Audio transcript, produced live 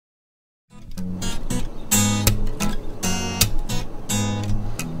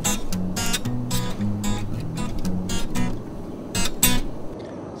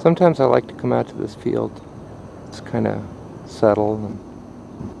Sometimes I like to come out to this field, just kind of settle and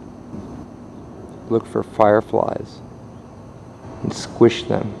look for fireflies and squish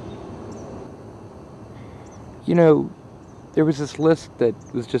them. You know, there was this list that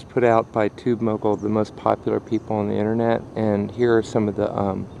was just put out by TubeMogul of the most popular people on the internet, and here are some of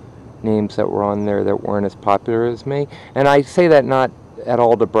the names that were on there that weren't as popular as me. And I say that not at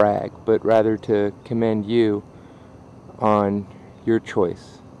all to brag, but rather to commend you on your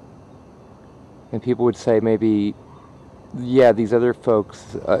choice. And people would say maybe, yeah, these other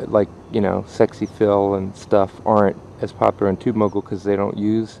folks, like, you know, Sexy Phil and stuff, aren't as popular on TubeMogul because they don't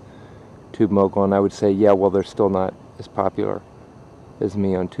use TubeMogul. And I would say, yeah, well, they're still not as popular as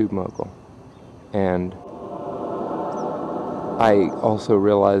me on TubeMogul. And I also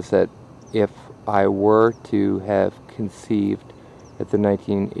realize that if I were to have conceived at the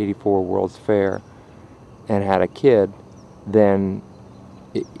 1984 World's Fair and had a kid, then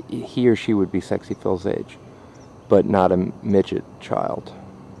he or she would be Sexy Phil's age, but not a midget child.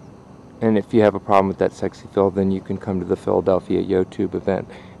 And if you have a problem with that, Sexy Phil, then you can come to the Philadelphia YoTube event,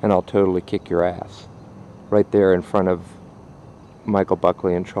 and I'll totally kick your ass. Right there in front of Michael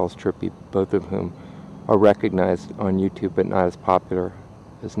Buckley and Charles Trippi, both of whom are recognized on YouTube, but not as popular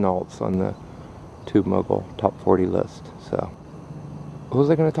as nalts on the TubeMogul Top 40 list. So, what was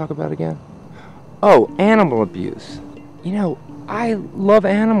I going to talk about again? Oh, animal abuse. You know, I love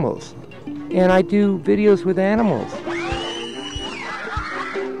animals, and I do videos with animals.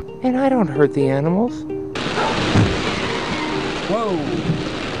 And I don't hurt the animals. Whoa!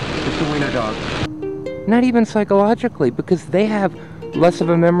 It's a wiener dog. Not even psychologically, because they have less of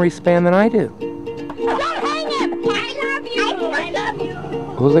a memory span than I do. Don't hang him! I love you! I love you!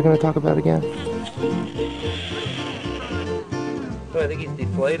 What was I going to talk about again? Oh, I think he's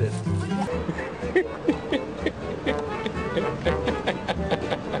deflated.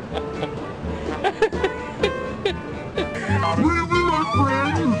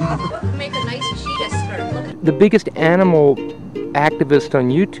 Make a nice cheetah skirt. Look at The biggest animal activist on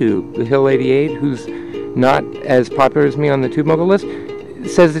YouTube, the Hill 88, who's not as popular as me on the TubeMogul list,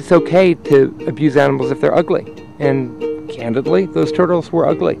 says it's okay to abuse animals if they're ugly. And candidly, those turtles were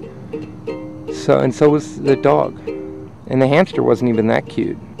ugly. And so was the dog. And the hamster wasn't even that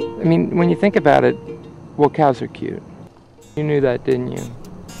cute. I mean, when you think about it, well, cows are cute. You knew that, didn't you?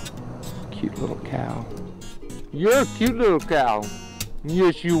 Cute little cow. You're a cute little cow.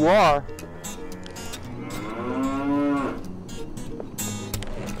 Yes, you are.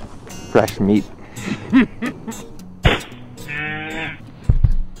 Fresh meat.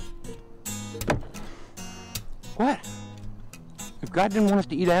 What? If God didn't want us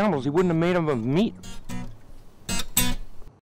to eat animals, he wouldn't have made them of meat.